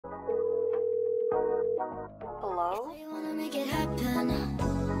Hello? I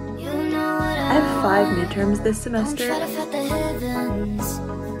have 5 midterms this semester.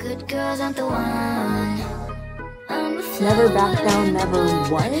 Never back down, never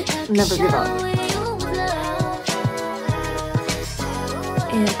what? Never give up.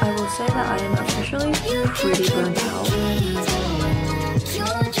 And I will say that I am officially pretty burnt out.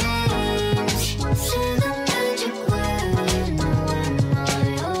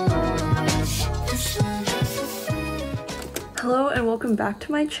 Hello and welcome back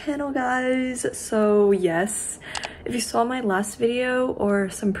to my channel, guys. So yes, if you saw my last video or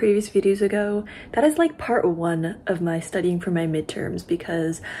some previous videos ago, that is like part 1 of my studying for my midterms,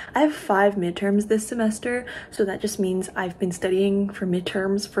 because I have 5 midterms this semester. So that just means I've been studying for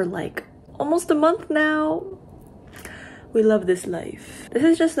midterms for like almost a month now. We love this life. This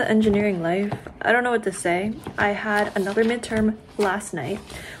is just the engineering life. I don't know what to say. I had another midterm last night,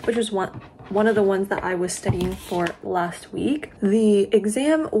 which was one of the ones that I was studying for last week. The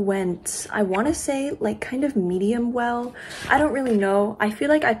exam went, I want to say, like kind of medium well. I don't really know. I feel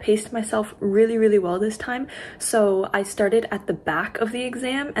like I paced myself really well this time. So I started at the back of the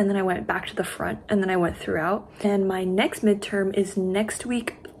exam and then I went back to the front and then I went throughout. And my next midterm is next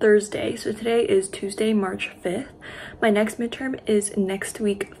week, Thursday. So today is Tuesday, March 5th. My next midterm is next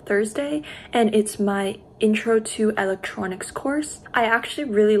week, Thursday, and it's my Intro to Electronics course. I actually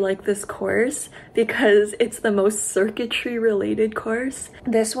really like this course because it's the most circuitry related course.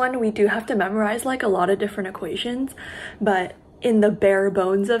 This one we do have to memorize like a lot of different equations, but in the bare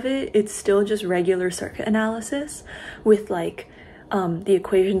bones of it, it's still just regular circuit analysis with like the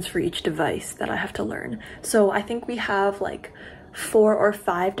equations for each device that I have to learn. So I think we have like 4 or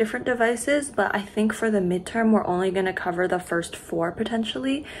 5 different devices, but I think for the midterm we're only going to cover the first 4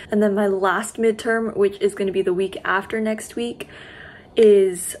 potentially. And then my last midterm, which is going to be the week after next week,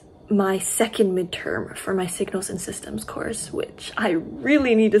 is my second midterm for my signals and systems course, which I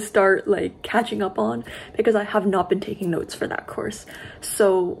really need to start like catching up on because I have not been taking notes for that course.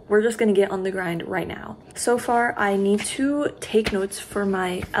 So we're just gonna get on the grind right now. So far, I need to take notes for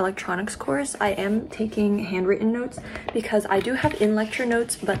my electronics course. I am taking handwritten notes because I do have in-lecture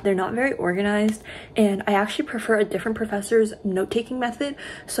notes, but they're not very organized, and I actually prefer a different professor's note-taking method.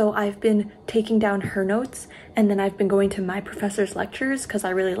 So I've been taking down her notes, and then I've been going to my professor's lectures because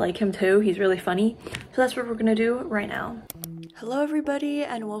I really like him too. He's really funny. So that's what we're gonna do right now. Hello everybody,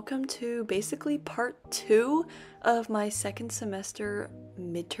 and welcome to basically part 2 of my second semester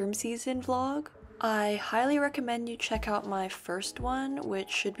midterm season vlog. I highly recommend you check out my first one, which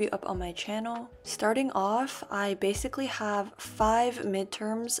should be up on my channel. Starting off, I basically have 5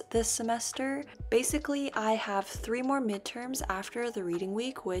 midterms this semester. Basically, I have 3 more midterms after the reading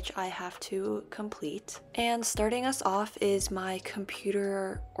week, which I have to complete. And starting us off is my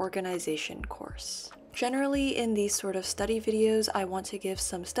computer organization course. Generally, in these sort of study videos, I want to give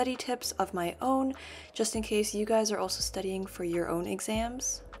some study tips of my own, just in case you guys are also studying for your own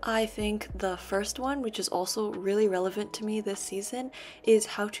exams. I think the first one, which is also really relevant to me this season, is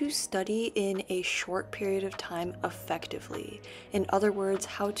how to study in a short period of time effectively. In other words,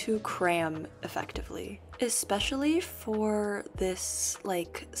 how to cram effectively. Especially for this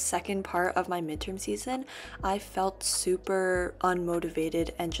like second part of my midterm season, I felt super unmotivated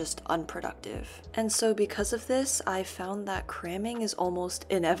and just unproductive. And so because of this, I found that cramming is almost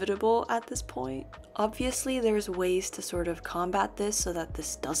inevitable at this point. Obviously, there's ways to sort of combat this so that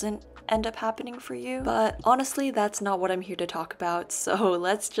this doesn't end up happening for you, but honestly that's not what I'm here to talk about, so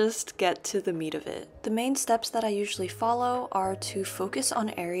let's just get to the meat of it. The main steps that I usually follow are to focus on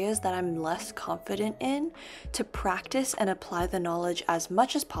areas that I'm less confident in, to practice and apply the knowledge as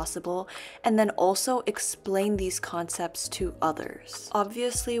much as possible, and then also explain these concepts to others.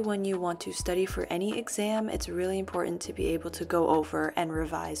 Obviously, when you want to study for any exam, it's really important to be able to go over and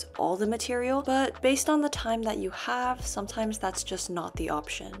revise all the material, but based on the time that you have, sometimes that's just not the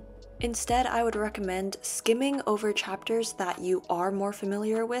option. Instead, I would recommend skimming over chapters that you are more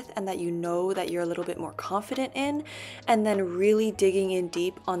familiar with and that you know that you're a little bit more confident in, and then really digging in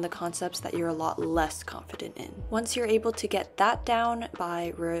deep on the concepts that you're a lot less confident in. Once you're able to get that down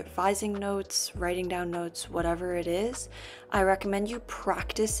by revising notes, writing down notes, whatever it is, I recommend you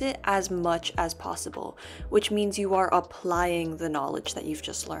practice it as much as possible, which means you are applying the knowledge that you've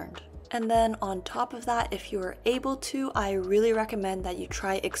just learned. And then on top of that, if you are able to, I really recommend that you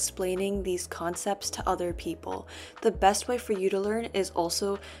try explaining these concepts to other people. The best way for you to learn is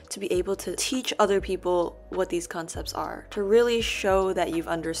also to be able to teach other people what these concepts are, to really show that you've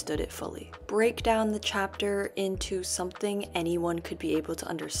understood it fully. Break down the chapter into something anyone could be able to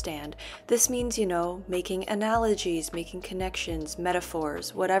understand. This means, you know, making analogies, making connections,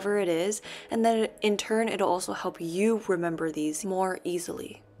 metaphors, whatever it is, and then in turn it'll also help you remember these more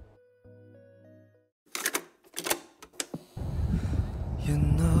easily. You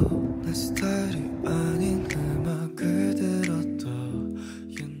know, 내 스타일이 아닌 음악을 들어도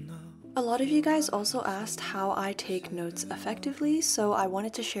you know. A lot of you guys also asked how I take notes effectively, so I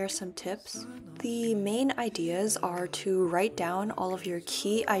wanted to share some tips. The main ideas are to write down all of your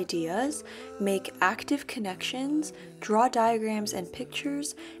key ideas, make active connections, draw diagrams and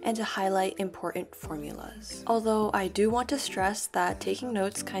pictures, and to highlight important formulas. Although I do want to stress that taking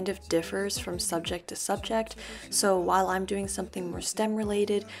notes kind of differs from subject to subject, so while I'm doing something more STEM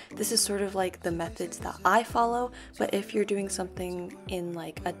related, this is sort of like the methods that I follow, but if you're doing something in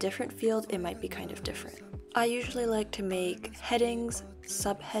like a different field, it might be kind of different. I usually like to make headings,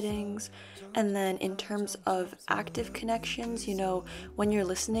 subheadings, and then in terms of active connections, you know, when you're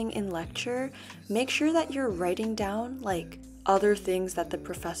listening in lecture, make sure that you're writing down like other things that the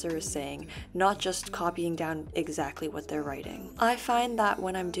professor is saying, not just copying down exactly what they're writing. I find that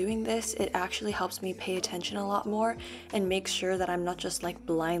when I'm doing this, it actually helps me pay attention a lot more and make sure that I'm not just like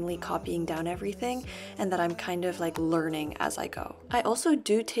blindly copying down everything and that I'm kind of like learning as I go. I also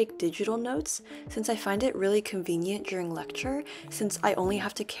do take digital notes since I find it really convenient during lecture, since I only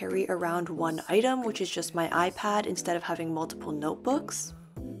have to carry around one item, which is just my iPad, instead of having multiple notebooks.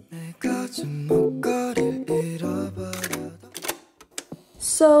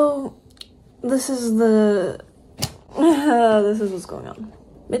 So this is what's going on.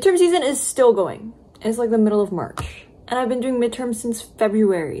 Midterm season is still going. It's like the middle of March. And I've been doing midterms since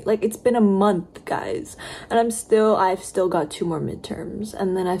February. Like, it's been a month, guys. And I've still got 2 more midterms.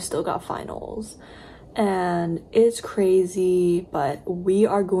 And then I've still got finals. And it's crazy, but we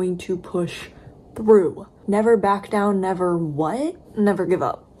are going to push through. Never back down, never what? Never give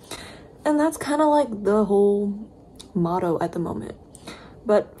up. And that's kind of like the whole motto at the moment.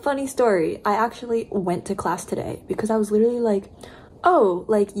 But funny story, I actually went to class today because I was literally like, oh,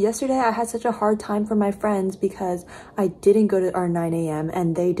 like yesterday I had such a hard time for my friends because I didn't go to our 9 a.m.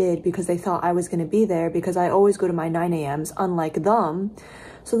 and they did because they thought I was going to be there because I always go to my 9 a.m.s unlike them.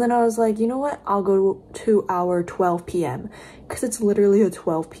 So then I was like, you know what? I'll go to our 12 p.m. because it's literally a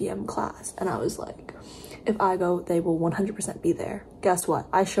 12 p.m. class. And I was like, if I go, they will 100% be there. Guess what?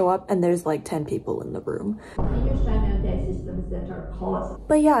 I show up and there's like 10 people in the room.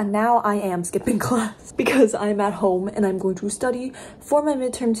 But yeah, now I am skipping class because I'm at home and I'm going to study for my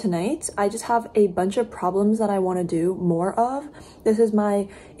midterm tonight. I just have a bunch of problems that I want to do more of. This is my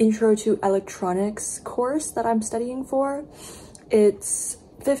Intro to Electronics course that I'm studying for. It's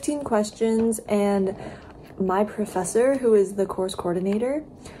 15 questions and my professor, who is the course coordinator,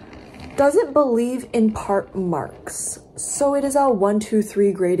 doesn't believe in part marks. So it is a 1, 2,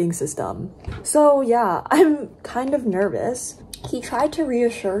 3 grading system. So yeah, I'm kind of nervous. He tried to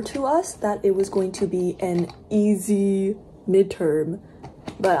reassure to us that it was going to be an easy midterm,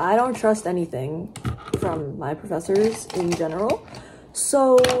 but I don't trust anything from my professors in general.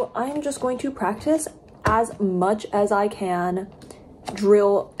 So I'm just going to practice as much as I can,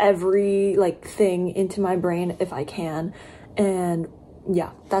 drill every like thing into my brain if I can, and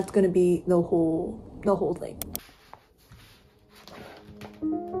yeah, that's gonna be the whole thing.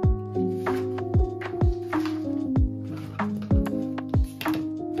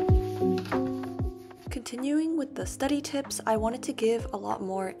 Continuing with the study tips, I wanted to give a lot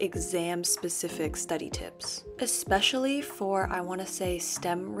more exam-specific study tips. Especially for, I want to say,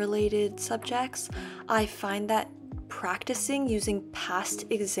 STEM-related subjects, I find that practicing using past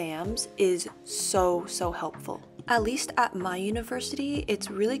exams is so helpful. At least at my university, it's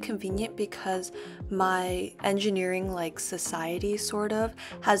really convenient because my engineering like society sort of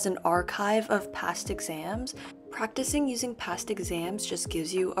has an archive of past exams. Practicing using past exams just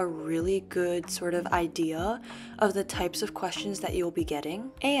gives you a really good sort of idea of the types of questions that you'll be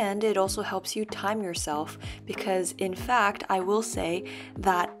getting. And it also helps you time yourself because, in fact, I will say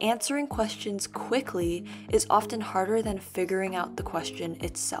that answering questions quickly is often harder than figuring out the question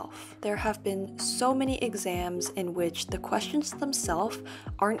itself. There have been so many exams in which the questions themselves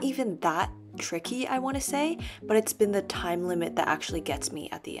aren't even that tricky, I want to say, but it's been the time limit that actually gets me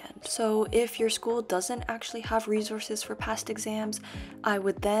at the end. So if your school doesn't actually have resources for past exams, I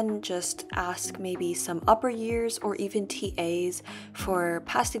would then just ask maybe some upper years or even TAs for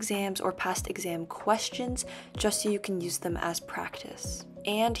past exams or past exam questions, just so you can use them as practice.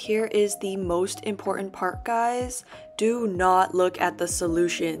 And here is the most important part, guys. Do not look at the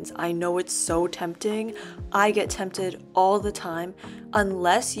solutions. I know it's so tempting. I get tempted all the time,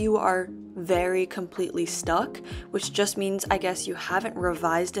 unless you are very completely stuck, which just means, I guess, you haven't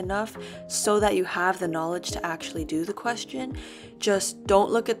revised enough so that you have the knowledge to actually do the question. Just don't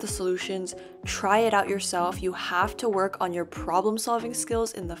look at the solutions. Try it out yourself. You have to work on your problem solving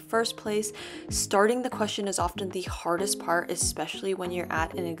skills in the first place. Starting the question is often the hardest part, especially when you're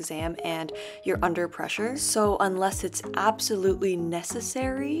at an exam and you're under pressure. So unless it's absolutely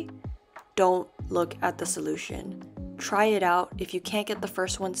necessary, don't look at the solution. Try it out. If you can't get the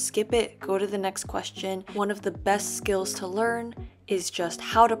first one, skip it, go to the next question. One of the best skills to learn is just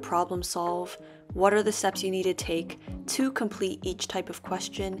how to problem solve, what are the steps you need to take to complete each type of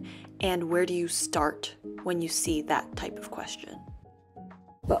question, and where do you start when you see that type of question.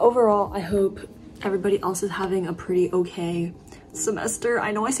 But overall, I hope everybody else is having a pretty okay semester.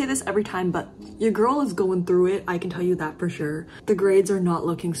 I know I say this every time, but your girl is going through it. I can tell you that for sure. The grades are not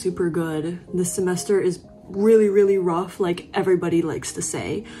looking super good. This semester is really rough, like everybody likes to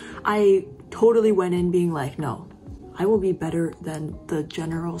say. I totally went in being like, no, I will be better than the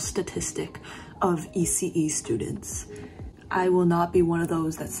general statistic of ECE students. I will not be one of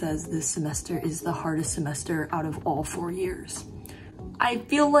those that says this semester is the hardest semester out of all 4 years. I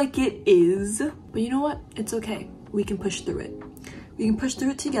feel like it is, but you know what? It's okay. We can push through it. We can push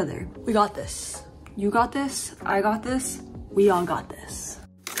through it together. We got this. You got this. I got this. We all got this.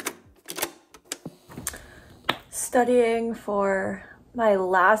 Studying for my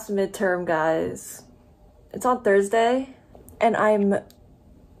last midterm, guys. It's on Thursday, and I'm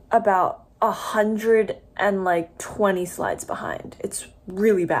about 120 slides behind. It's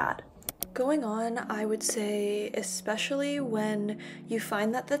really bad. Going on, I would say, especially when you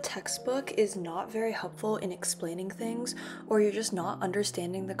find that the textbook is not very helpful in explaining things, or you're just not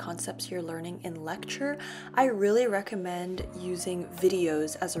understanding the concepts you're learning in lecture, I really recommend using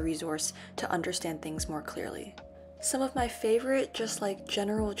videos as a resource to understand things more clearly. Some of my favorite just like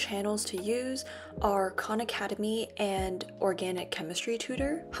general channels to use are Khan Academy and Organic Chemistry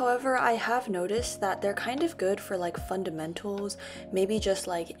Tutor. However, I have noticed that they're kind of good for like fundamentals, maybe just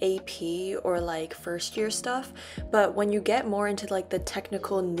like AP or like first year stuff, but when you get more into like the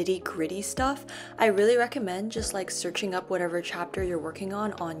technical nitty-gritty stuff, I really recommend just like searching up whatever chapter you're working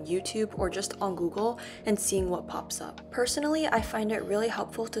on YouTube or just on Google and seeing what pops up. Personally, I find it really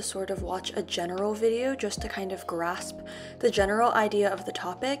helpful to sort of watch a general video just to kind of grasp the general idea of the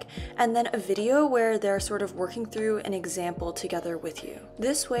topic, and then a video where they're sort of working through an example together with you.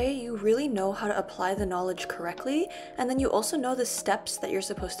 This way you really know how to apply the knowledge correctly, and then you also know the steps that you're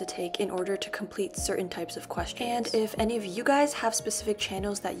supposed to take in order to complete certain types of questions. And if any of you guys have specific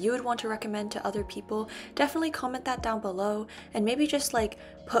channels that you would want to recommend to other people, definitely comment that down below, and maybe just like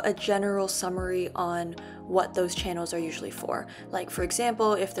put a general summary on what those channels are usually for. Like for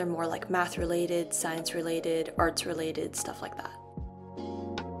example, if they're more like math related, science related, arts related, stuff like that.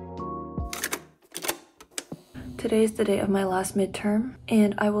 Today's the day of my last midterm,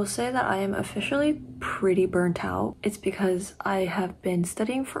 and I will say that I am officially pretty burnt out. It's because I have been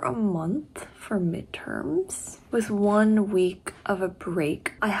studying for a month for midterms with 1 week of a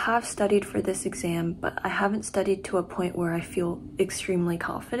break. I have studied for this exam, but I haven't studied to a point where I feel extremely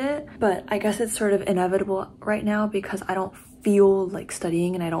confident. But I guess it's sort of inevitable right now because I don't feel like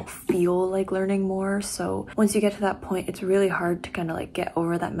studying and I don't feel like learning more. So once you get to that point, it's really hard to kind of like get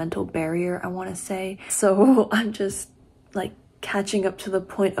over that mental barrier, I want to say. So I'm just like catching up to the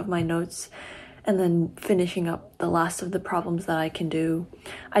point of my notes and then finishing up the last of the problems that I can do.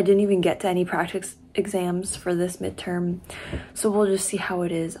 I didn't even get to any practice exams for this midterm, so we'll just see how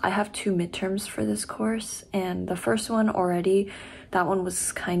it is. I have 2 midterms for this course, and the first one already, that one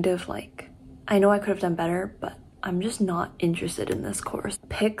was kind of like, I know I could have done better, but I'm just not interested in this course.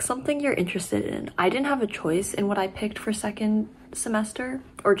 Pick something you're interested in. I didn't have a choice in what I picked for second semester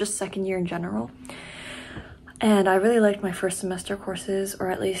or just second year in general. And I really liked my first semester courses,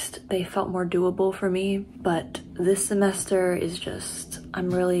 or at least they felt more doable for me. But this semester is just I'm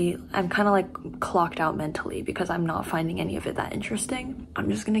kind of like clocked out mentally because I'm not finding any of it that interesting. I'm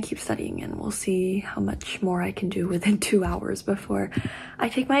just gonna keep studying and we'll see how much more I can do within 2 hours before I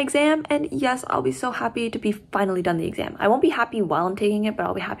take my exam. And yes, I'll be so happy to be finally done the exam. I won't be happy while I'm taking it, but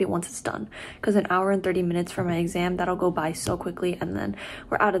I'll be happy once it's done, because an hour and 30 minutes for my exam, that'll go by so quickly, and then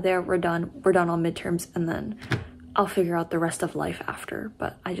we're out of there, we're done on midterms, and then I'll figure out the rest of life after.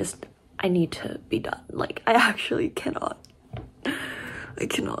 But I need to be done. Like, I actually cannot. I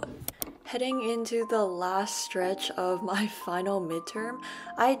cannot. Heading into the last stretch of my final midterm,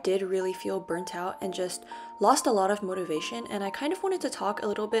 I did really feel burnt out and just lost a lot of motivation, and I kind of wanted to talk a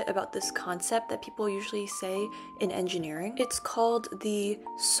little bit about this concept that people usually say in engineering. It's called the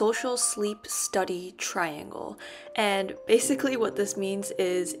social sleep study triangle, and basically what this means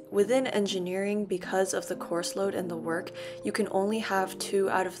is within engineering, because of the course load and the work, you can only have 2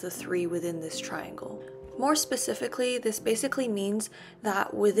 out of the 3 within this triangle. More specifically, this basically means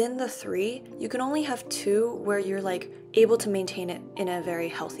that within the 3, you can only have 2 where you're like able to maintain it in a very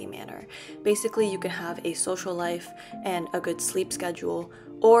healthy manner. Basically, you can have a social life and a good sleep schedule,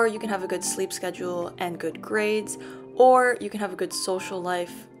 or you can have a good sleep schedule and good grades, or you can have a good social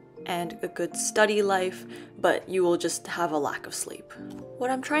life and a good study life, but you will just have a lack of sleep.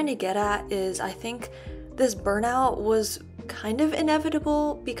 What I'm trying to get at is, I think this burnout was kind of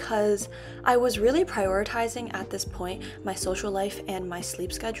inevitable because I was really prioritizing at this point my social life and my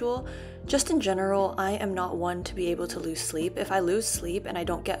sleep schedule. Just in general, I am not one to be able to lose sleep. If I lose sleep and I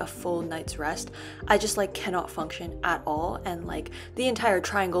don't get a full night's rest, I just like cannot function at all, and like the entire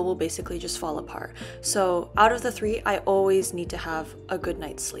triangle will basically just fall apart. So out of the 3, I always need to have a good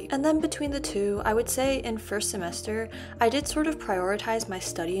night's sleep. And then between the 2, I would say in first semester, I did sort of prioritize my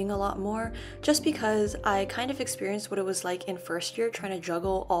studying a lot more, just because I kind of experienced what it was like in first year trying to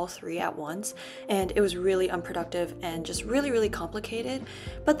juggle all 3 at once, and it was really unproductive and just really complicated.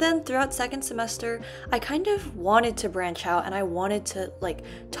 But then throughout second semester, I kind of wanted to branch out and I wanted to like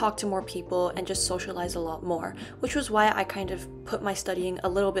talk to more people and just socialize a lot more, which was why I kind of put my studying a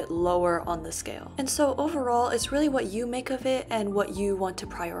little bit lower on the scale. And so overall, it's really what you make of it and what you want to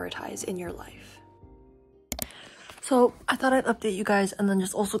prioritize in your life. So I thought I'd update you guys and then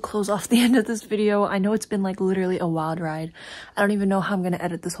just also close off the end of this video. I know it's been like literally a wild ride. I don't even know how I'm gonna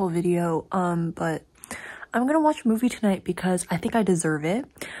edit this whole video, but I'm gonna watch a movie tonight because I think I deserve it.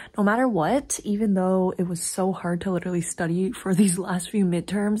 No matter what, even though it was so hard to literally study for these last few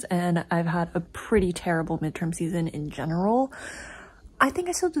midterms and I've had a pretty terrible midterm season in general, I think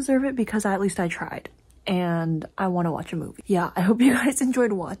I still deserve it because at least I tried. And I want to watch a movie. Yeah, I hope you guys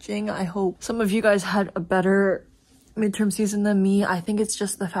enjoyed watching. I hope some of you guys had a better midterm season than me. I think it's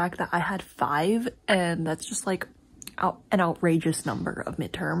just the fact that I had 5, and that's just like an outrageous number of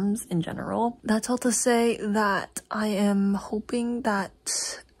midterms in general. That's all to say that I am hoping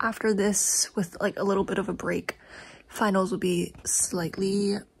that after this, with like a little bit of a break, finals will be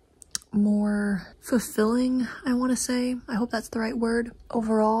slightly more fulfilling, I want to say. I hope that's the right word.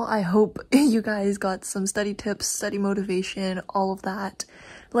 Overall, I hope you guys got some study tips, study motivation, all of that.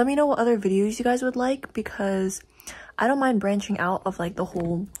 Let me know what other videos you guys would like, because I don't mind branching out of like the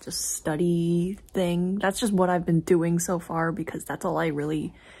whole just study thing. That's just what I've been doing so far because that's all I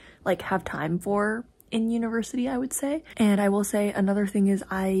really like have time for in university, I would say. And I will say another thing is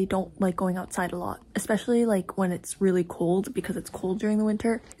I don't like going outside a lot, especially like when it's really cold, because it's cold during the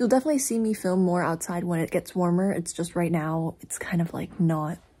winter. You'll definitely see me film more outside when it gets warmer. It's just right now it's kind of like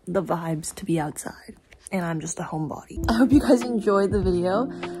not the vibes to be outside, and I'm just a homebody. I hope you guys enjoyed the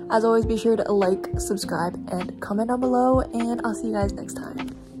video. As always, be sure to like, subscribe, and comment down below, and I'll see you guys next time.